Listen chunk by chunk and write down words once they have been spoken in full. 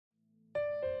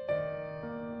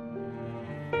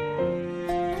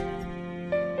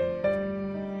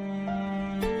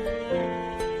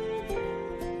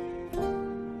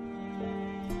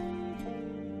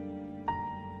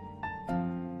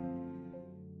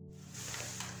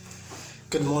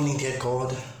Good morning, dear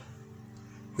God.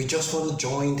 We just want to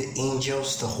join the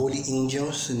angels, the holy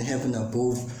angels in heaven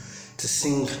above, to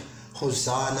sing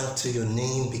Hosanna to your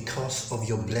name because of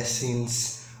your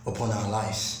blessings upon our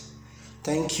lives.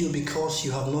 Thank you because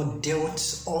you have not dealt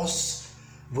us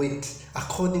with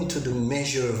according to the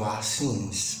measure of our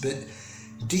sins. But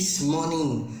this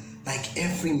morning, like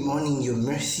every morning, your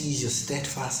mercies, your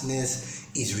steadfastness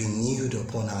is renewed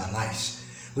upon our lives.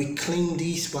 We claim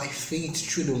this by faith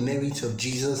through the merit of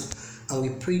Jesus, and we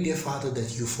pray, dear Father,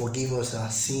 that you forgive us our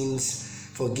sins,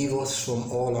 forgive us from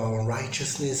all our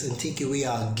unrighteousness, and take away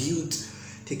our guilt,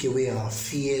 take away our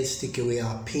fears, take away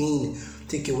our pain,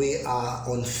 take away our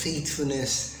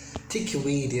unfaithfulness, take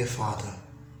away, dear Father,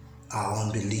 our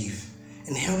unbelief.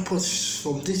 And help us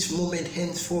from this moment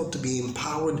henceforth to be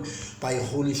empowered by your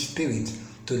Holy Spirit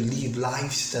to live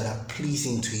lives that are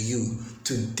pleasing to you,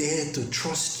 to dare to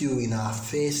trust you in our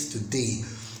affairs today,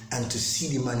 and to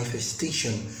see the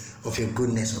manifestation of your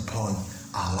goodness upon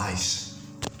our lives.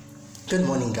 Good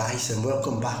morning, guys, and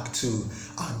welcome back to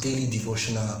our daily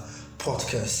devotional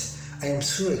podcast. I am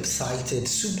so excited,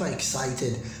 super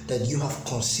excited that you have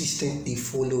consistently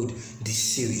followed this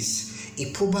series.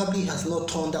 It probably has not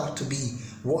turned out to be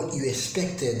what you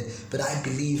expected, but I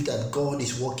believe that God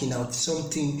is working out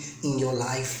something in your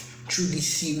life through this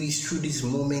series, through this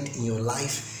moment in your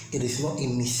life. It is not a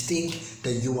mistake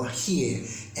that you are here,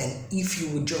 and if you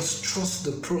would just trust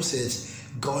the process,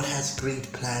 God has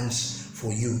great plans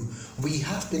for you. We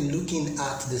have been looking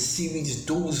at the series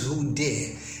Those Who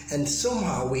Dare, and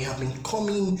somehow we have been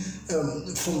coming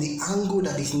from the angle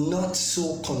that is not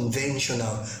so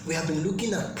conventional. We have been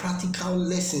looking at practical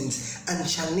lessons and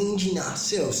challenging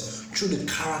ourselves through the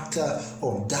character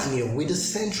of Daniel with the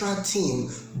central theme,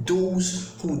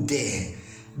 Those Who Dare.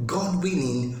 God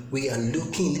willing, we are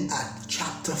looking at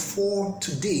chapter 4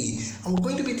 today, and we're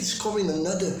going to be discovering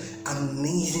another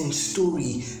amazing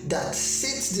story that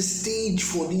sets the stage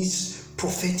for this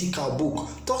prophetical book.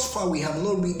 Thus far, we have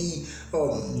not really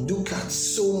looked at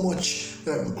so much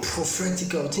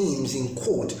prophetical themes in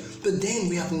quote, but then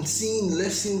we have been seeing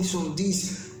lessons from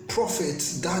these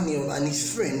prophets, Daniel and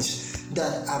his friends,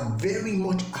 that are very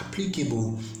much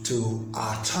applicable to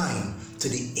our time, to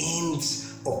the ends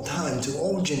of time, to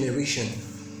all generation.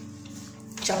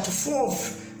 Chapter 4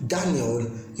 of Daniel,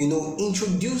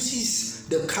 introduces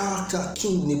the character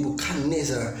King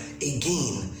Nebuchadnezzar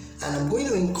again. And I'm going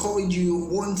to encourage you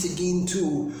once again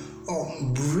to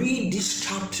read these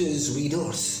chapters with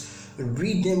us.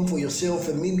 Read them for yourself,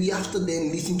 and maybe after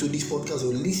then listen to this podcast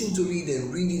or listen to it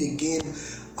and read it again.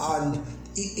 And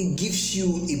it gives you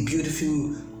a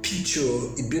beautiful picture,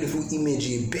 a beautiful image,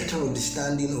 a better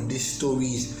understanding of these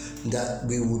stories that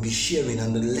we will be sharing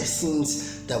and the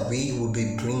lessons that we will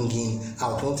be bringing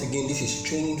out. Once again, this is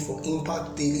Training for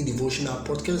Impact Daily Devotional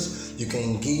Podcast. You can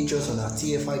engage us on our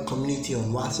TFI community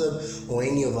on WhatsApp or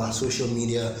any of our social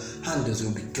media handles.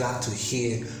 We'll be glad to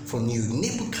hear from you.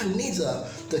 Nebuchadnezzar,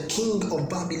 the king of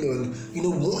Babylon,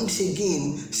 once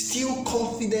again, still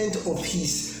confident of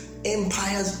his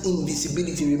empire's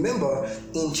invincibility. Remember,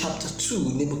 in chapter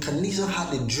 2, Nebuchadnezzar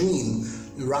had a dream,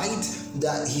 right?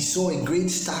 That he saw a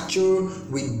great statue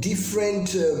with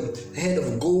different head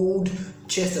of gold,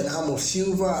 chest and arm of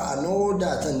silver, and all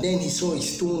that. And then he saw a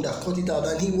stone that cut it out,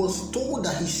 and he was told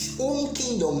that his own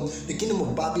kingdom, the kingdom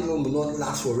of Babylon, will not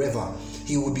last forever.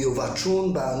 He will be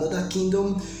overthrown by another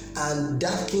kingdom, and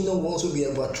that kingdom will also be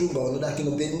overthrown by another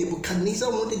kingdom. But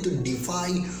Nebuchadnezzar wanted to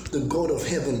defy the God of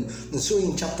heaven, and so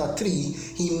in chapter 3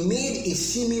 he made a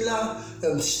similar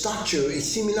statue, a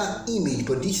similar image,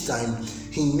 but this time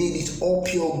he made it all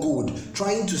pure gold,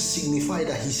 trying to signify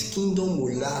that his kingdom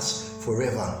will last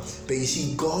forever. But you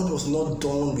see, God was not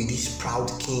done with this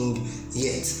proud king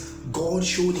yet. God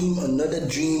showed him another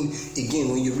dream again.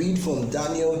 When you read from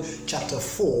Daniel chapter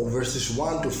 4 verses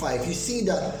 1 to 5, you see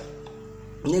that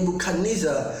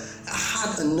Nebuchadnezzar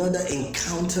had another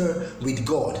encounter with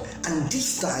God, and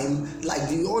this time, like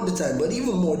the other time, but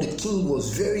even more, the king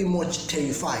was very much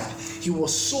terrified. He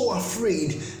was so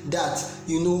afraid that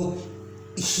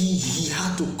he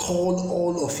had to call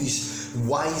all of his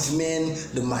wise men,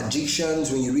 the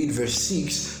magicians. When you read verse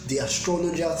 6, the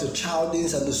astrologers, the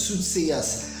Chaldeans, and the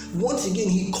soothsayers. Once again,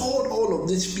 he called all of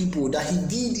these people that he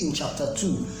did in chapter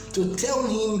 2 to tell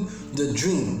him the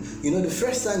dream. The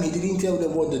first time he didn't tell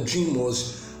them what the dream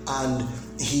was, and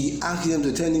he asked them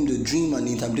to tell him the dream and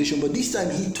the interpretation, but this time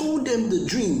he told them the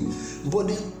dream. But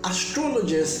the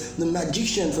astrologers, the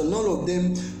magicians, and all of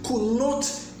them could not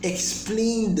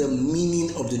explain the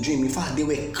meaning of the dream. In fact, they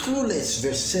were clueless.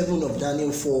 Verse 7 of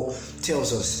Daniel 4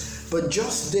 tells us. But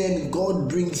just then, God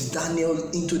brings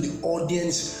Daniel into the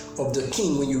audience of the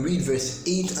king. When you read verse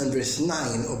 8 and verse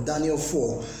 9 of Daniel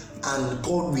 4, and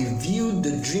God revealed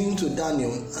the dream to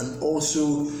Daniel and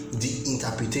also the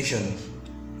interpretation.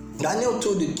 Daniel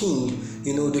told the king,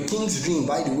 the king's dream,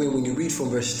 by the way, when you read from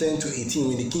verse 10 to 18,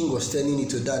 when the king was telling it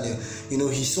to Daniel,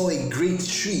 he saw a great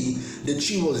tree. The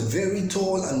tree was very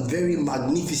tall and very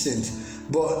magnificent.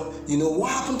 But,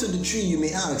 what happened to the tree, you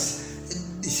may ask?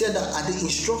 He said that at the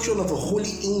instruction of a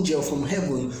holy angel from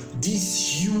heaven,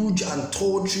 this huge and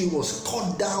tall tree was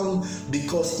cut down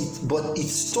because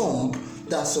its stump,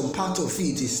 that some part of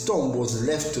it, its stump, was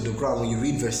left to the ground. When you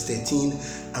read verse 13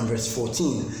 and verse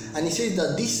 14, and he says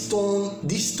that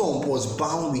this stump was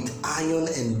bound with iron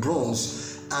and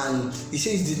bronze, and he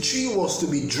says the tree was to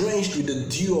be drenched with the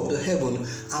dew of the heaven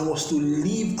and was to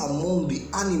live among the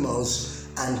animals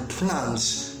and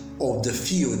plants of the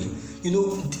field.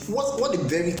 What a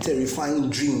very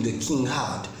terrifying dream the king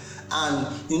had. And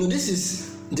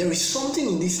there is something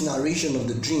in this narration of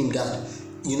the dream that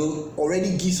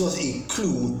already gives us a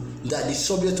clue that the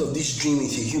subject of this dream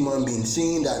is a human being,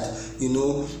 saying that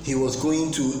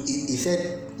he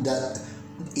said that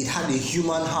it had a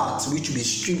human heart which will be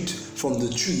stripped from the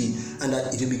tree, and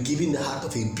that it will be given the heart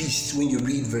of a beast, when you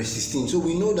read verse 16. So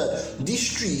we know that this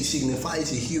tree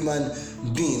signifies a human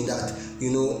being, that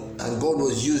and God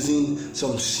was using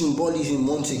some symbolism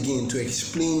once again to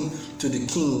explain to the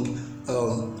king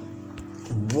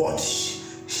what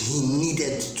he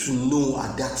needed to know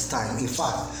at that time. In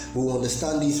fact, we will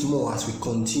understand this more as we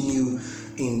continue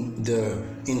in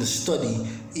the study.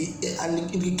 And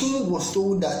the king was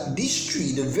told that this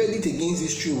tree, the verdict against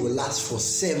this tree, will last for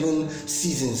 7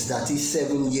 seasons, that is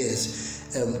 7 years.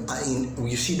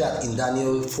 You see that in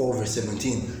Daniel 4 verse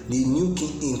 17. The New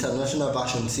International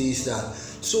Version says that,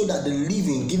 so that the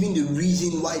living, giving the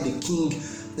reason why the king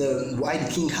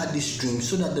had this dream,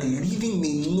 so that the living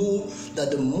may know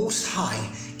that the Most High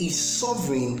is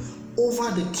sovereign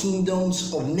over the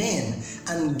kingdoms of men,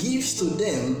 and gives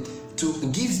them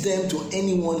to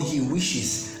anyone he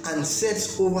wishes, and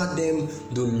sets over them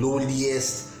the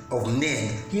lowliest of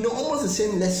men. Almost the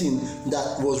same lesson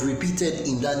that was repeated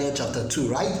in Daniel chapter 2,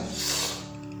 right?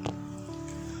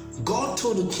 God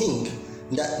told the king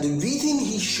that the reason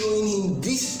he's showing him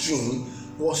this dream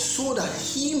was so that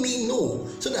he may know,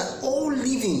 so that all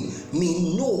living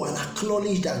may know and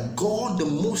acknowledge that God the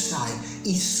Most High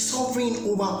is sovereign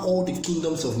over all the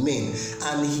kingdoms of men,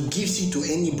 and he gives it to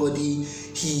anybody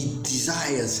he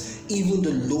desires, even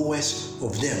the lowest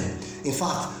of them. In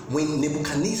fact, when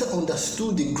Nebuchadnezzar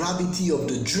understood the gravity of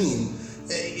the dream,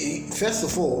 first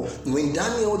of all, when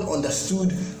Daniel understood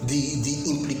the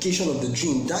implication of the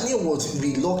dream, Daniel was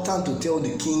reluctant to tell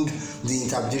the king the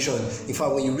interpretation. In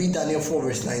fact, when you read Daniel 4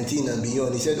 verse 19 and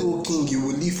beyond, he said, "Oh king, you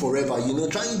will live forever."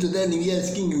 Trying to tell him,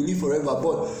 "Yes, king, you will live forever."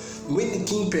 But when the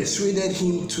king persuaded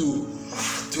him to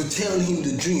tell him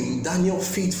the dream, Daniel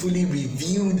faithfully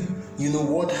revealed,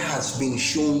 what has been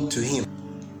shown to him.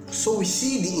 So we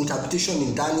see the interpretation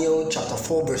in Daniel chapter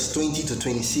 4 verse 20 to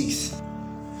 26.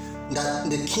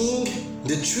 That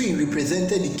the tree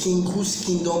represented the king whose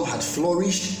kingdom had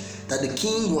flourished, that the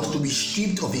king was to be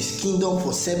stripped of his kingdom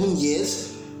for 7 years,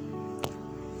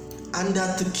 and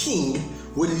that the king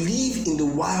will live in the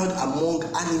wild among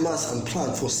animals and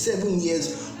plants for 7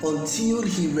 years until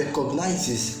he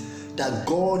recognizes that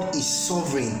God is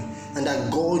sovereign and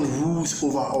that God rules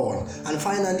over all. And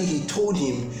finally, he told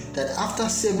him that after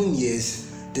 7 years,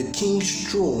 the king's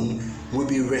throne will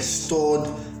be restored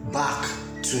back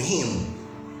to him.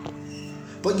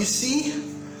 But you see,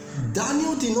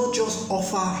 Daniel did not just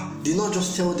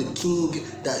tell the king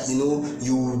that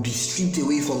you will be stripped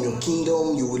away from your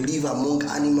kingdom, you will live among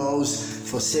animals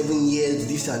for 7 years,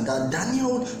 this and that.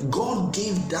 God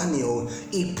gave Daniel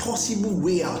a possible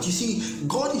way out. You see,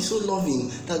 God is so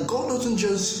loving that God doesn't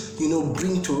just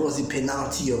bring to us the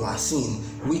penalty of our sin,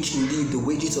 which indeed the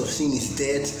wages of sin is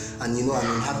death and and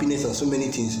unhappiness and so many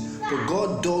things. But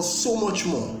God does so much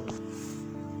more.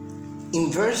 In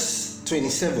verse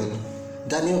 27,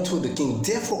 Daniel told the king,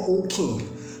 "Therefore, O king,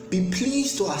 be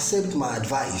pleased to accept my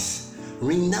advice.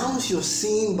 Renounce your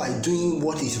sin by doing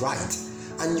what is right,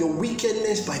 and your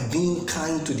wickedness by being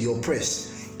kind to the oppressed.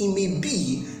 It may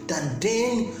be that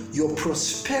then your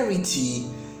prosperity,"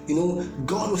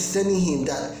 God was telling him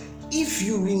that if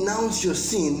you renounce your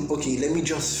sin, okay, let me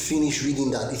just finish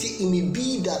reading that. You see, it may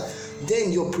be that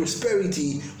then your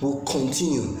prosperity will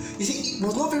continue. You see, it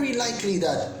was not very likely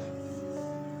that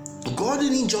God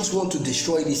didn't just want to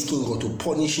destroy this king or to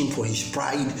punish him for his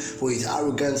pride, for his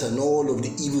arrogance and all of the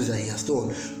evils that he has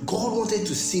done. God wanted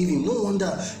to save him. No wonder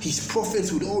his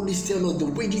prophets would always tell us the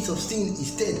wages of sin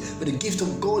is death, but the gift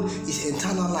of God is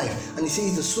eternal life. And he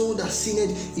says the soul that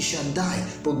sinneth, it shall die.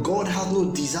 But God has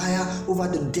no desire over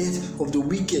the death of the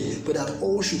wicked, but that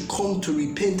all should come to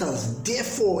repentance.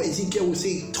 Therefore, Ezekiel will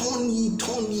say, turn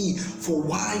ye, for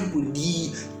why will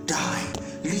ye die?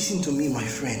 Listen to me, my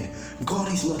friend.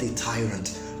 God is not a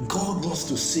tyrant. God wants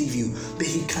to save you, but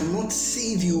he cannot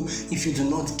save you if you do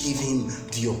not give him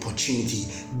the opportunity.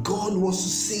 God wants to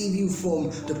save you from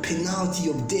the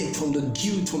penalty of death, from the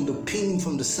guilt, from the pain,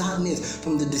 from the sadness,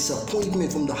 from the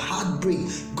disappointment, from the heartbreak.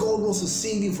 God wants to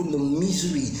save you from the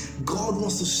misery. God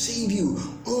wants to save you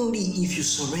only if you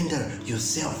surrender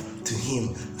yourself to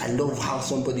him. I love how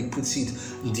somebody puts it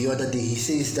the other day. He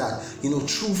says that,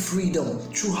 true freedom,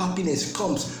 true happiness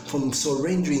comes from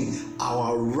surrendering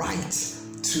our rights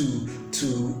to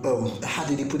how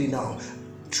did he put it now?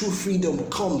 True freedom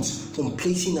comes from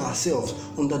placing ourselves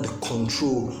under the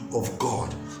control of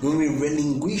God. When we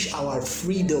relinquish our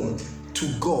freedom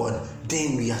to God,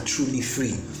 then we are truly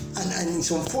free. And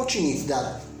it's unfortunate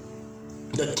that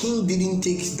the king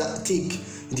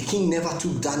the king never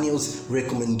took Daniel's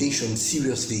recommendation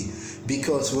seriously,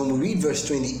 because when we read verse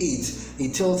 28,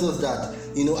 it tells us that,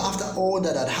 after all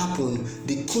that had happened,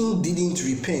 the king didn't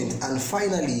repent, and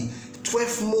finally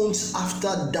 12 months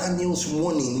after Daniel's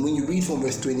warning, when you read from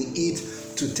verse 28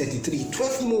 to 33,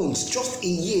 12 months, just a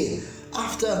year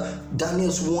after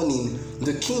Daniel's warning,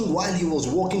 the king, while he was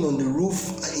walking on the roof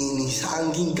in his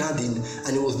hanging garden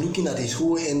and he was looking at his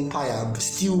whole empire,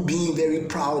 still being very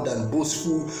proud and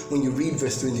boastful, when you read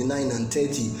verse 29 and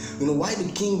 30, while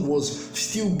the king was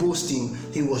still boasting,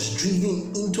 he was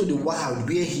driven into the wild,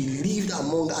 where he lived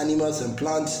among animals and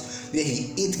plants, where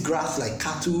he ate grass like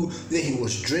cattle, where he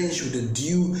was drenched with the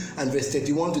dew. And verse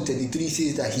 31 to 33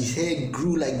 says that his hair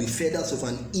grew like the feathers of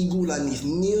an eagle and his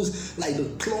nails like the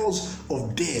claws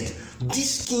of bird.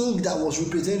 This king that was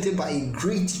represented by a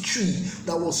great tree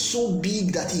that was so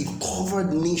big that it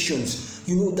covered nations,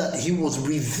 that he was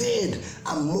revered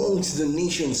amongst the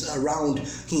nations around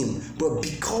him. But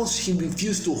because he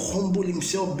refused to humble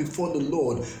himself before the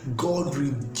Lord, God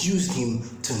reduced him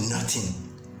to nothing.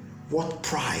 What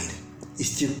pride is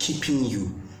still keeping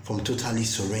you from totally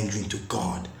surrendering to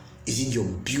God? Is it your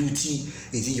beauty?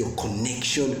 Is it your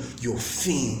connection, your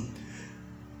fame?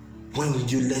 When will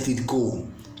you let it go,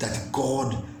 that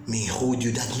God may hold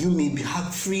you, that you may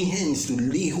have free hands to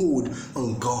lay hold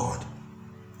on God?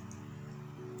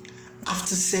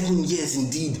 After 7 years,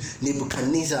 indeed,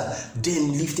 Nebuchadnezzar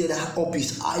then lifted up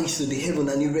his eyes to the heaven,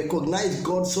 and he recognized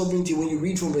God's sovereignty when you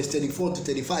read from verse 34 to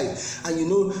 35.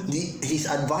 And his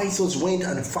advisors went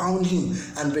and found him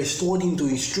and restored him to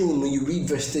his throne when you read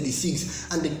verse 36.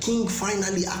 And the king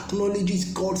finally acknowledges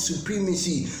God's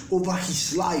supremacy over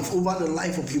his life, over the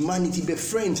life of humanity. But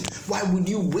friends, why would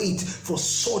you wait for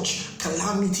such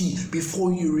calamity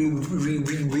before you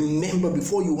remember,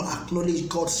 before you acknowledge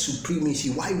God's supremacy?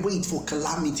 Why wait for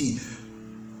calamity?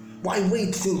 Why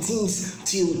wait till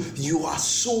you are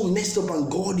so messed up and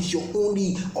God is your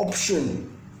only option?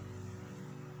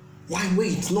 Why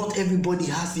wait? Not everybody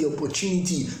has the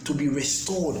opportunity to be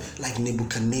restored like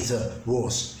Nebuchadnezzar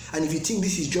was. And if you think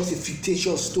this is just a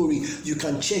fictitious story, you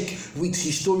can check with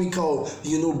historical,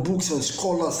 books and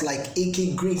scholars like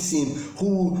A.K. Grayson,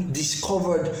 who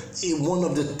discovered one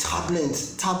of the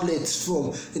tablets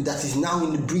from that is now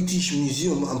in the British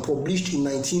Museum and published in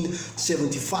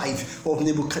 1975 of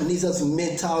Nebuchadnezzar's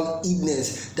mental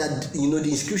illness. That the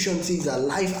inscription says that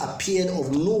life appeared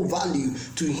of no value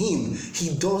to him.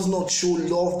 He does not show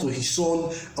love to his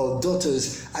son or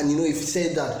daughters, and if it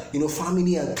said that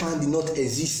family and clan did not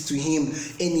exist to him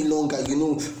any longer,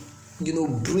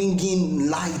 bringing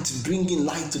light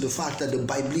to the fact that the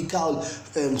biblical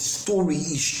story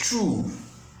is true.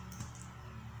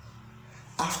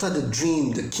 After the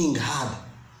dream the king had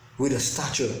with a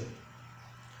statue,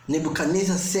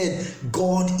 Nebuchadnezzar said,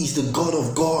 God is the God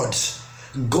of gods.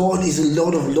 God is the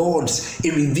Lord of lords,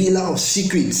 a revealer of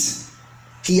secrets.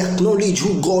 He acknowledged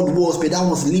who God was, but that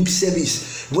was lip service.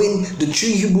 When the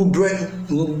 3 Hebrew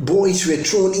boys were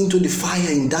thrown into the fire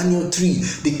in Daniel 3,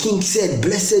 the king said,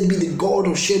 blessed be the God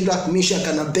of Shadrach, Meshach,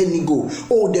 and Abednego.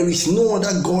 Oh, there is no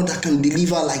other God that can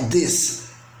deliver like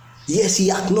this. Yes,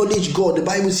 he acknowledged God. The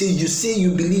Bible says, you say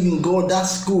you believe in God,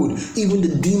 that's good. Even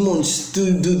the demons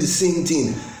still do the same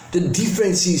thing. The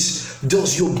difference is,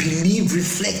 does your belief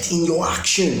reflect in your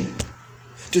action?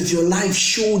 Does your life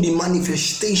show the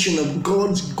manifestation of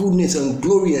God's goodness and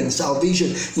glory and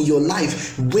salvation in your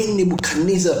life? When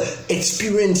Nebuchadnezzar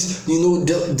experienced,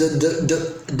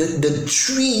 the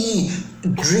tree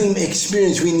dream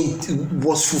experience, when it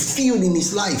was fulfilled in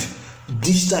his life,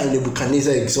 this time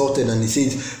Nebuchadnezzar exalted and he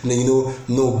says,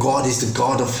 no, God is the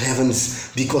God of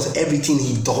heavens, because everything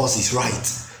he does is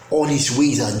right. All his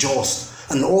ways are just.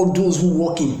 And all those who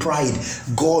walk in pride,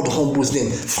 God humbles them.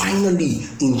 Finally,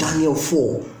 in Daniel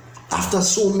 4, after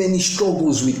so many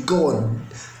struggles with God,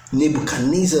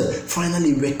 Nebuchadnezzar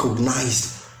finally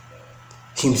recognized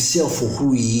himself for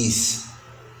who he is.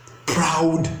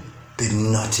 Proud but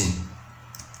nothing.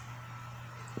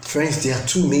 Friends, there are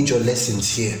two major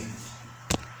lessons here.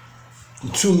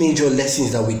 Two major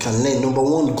lessons that we can learn. Number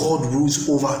one, God rules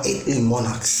over earthly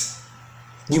monarchs.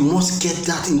 You must get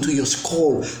that into your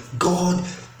skull. God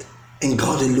and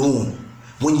God alone.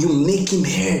 When you make him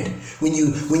heard, when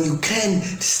you can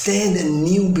stand and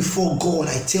kneel before God,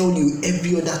 I tell you,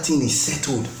 every other thing is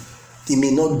settled. It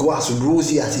may not go as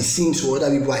rosy as it seems for other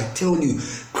people. I tell you,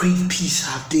 great peace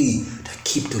have they that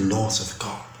keep the laws of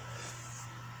God.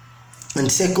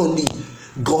 And secondly,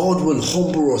 God will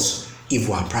humble us if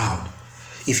we are proud.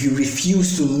 If you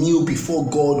refuse to kneel before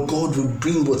God, God will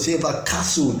bring whatever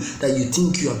castle that you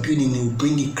think you are building, he will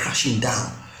bring it crashing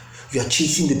down. You are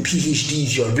chasing the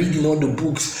PhDs, you are reading all the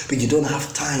books, but you don't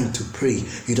have time to pray.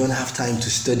 You don't have time to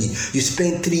study. You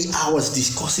spend 3 hours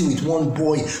discussing with one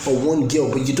boy or one girl,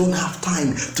 but you don't have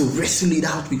time to wrestle it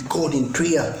out with God in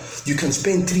prayer. You can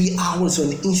spend 3 hours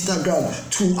on Instagram,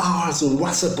 2 hours on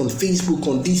WhatsApp, on Facebook,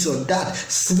 on this or that,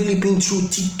 flipping through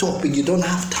TikTok, but you don't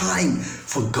have time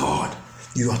for God.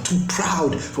 You are too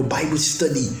proud for Bible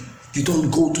study. You don't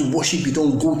go to worship. You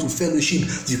don't go to fellowship.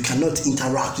 You cannot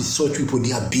interact with such people.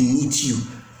 They are beneath you.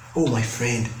 Oh, my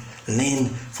friend, learn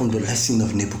from the lesson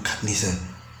of Nebuchadnezzar.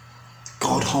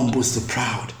 God humbles the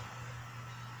proud,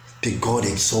 but God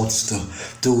exalts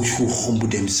those who humble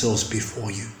themselves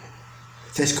before you.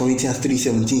 1 Corinthians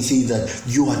 3:17 says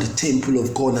that you are the temple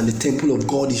of God, and the temple of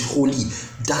God is holy.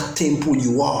 That temple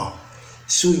you are.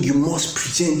 So you must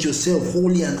present yourself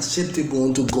holy and acceptable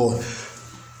unto God.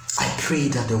 I pray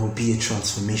that there will be a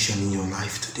transformation in your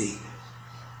life today.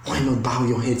 Why not bow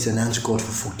your heads and ask God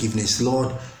for forgiveness?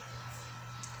 Lord,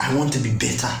 I want to be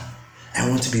better. I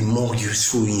want to be more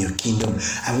useful in your kingdom.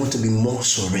 I want to be more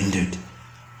surrendered.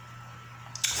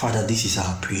 Father, this is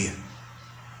our prayer.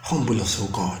 Humble us, O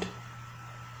God.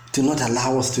 Do not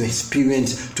allow us to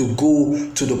experience, to go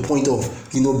to the point of,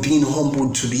 being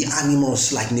humbled, to be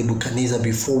animals like Nebuchadnezzar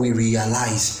before we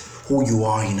realize who you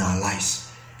are in our lives.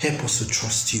 Help us to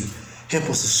trust you. Help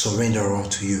us to surrender all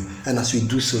to you. And as we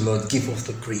do so, Lord, give us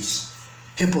the grace.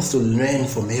 Help us to learn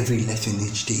from every lesson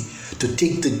each day, to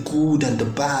take the good and the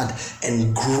bad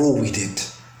and grow with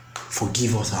it.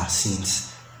 Forgive us our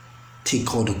sins.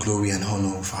 Take all the glory and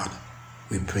honor, Father.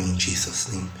 We pray in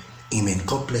Jesus' name. Amen.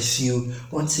 God bless you.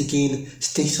 Once again,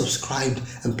 stay subscribed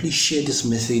and please share this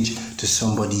message to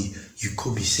somebody you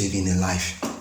could be saving a life.